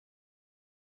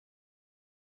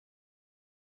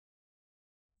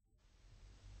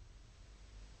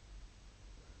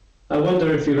I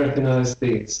wonder if you recognise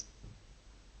these.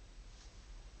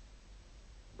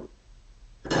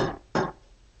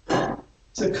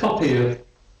 It's a copy of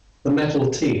the metal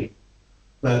teeth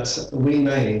that we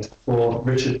made for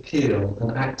Richard Keel,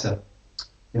 an actor,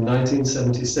 in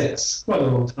 1976, quite a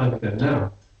long time ago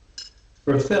now,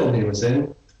 for a film he was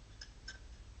in,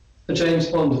 a James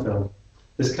Bond film.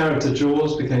 His character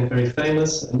Jaws became very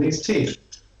famous, and these teeth,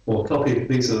 or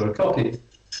these are a copy,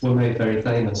 were made very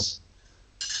famous.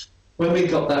 When we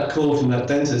got that call from that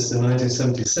dentist in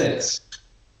 1976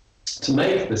 to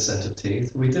make this set of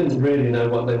teeth, we didn't really know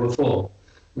what they were for.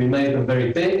 We made them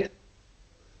very big,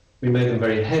 we made them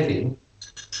very heavy,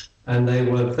 and they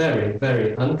were very,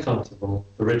 very uncomfortable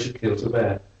for Richard Keel to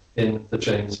wear in the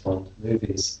James Bond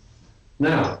movies.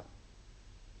 Now,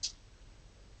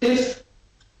 if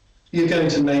you're going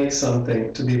to make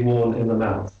something to be worn in the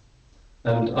mouth,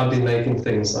 and I've been making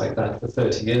things like that for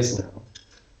 30 years now,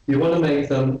 you want to make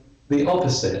them the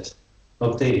opposite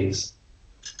of these.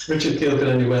 Richard Keel could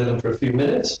only wear them for a few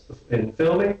minutes in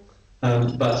filming,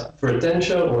 but for a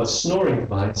denture or a snoring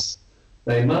device,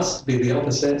 they must be the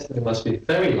opposite. They must be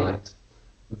very light,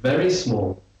 very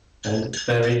small, and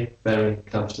very, very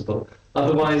comfortable.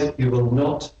 Otherwise, you will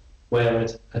not wear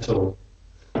it at all.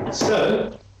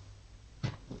 So,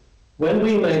 when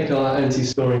we make our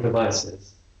anti-snoring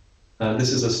devices,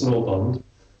 this is a snore bond,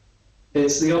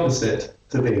 it's the opposite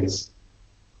to these.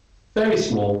 Very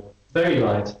small, very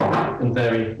light, and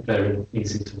very, very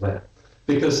easy to wear.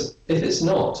 Because if it's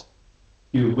not,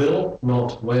 you will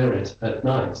not wear it at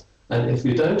night. And if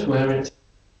you don't wear it,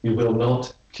 you will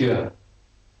not cure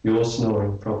your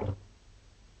snoring problem.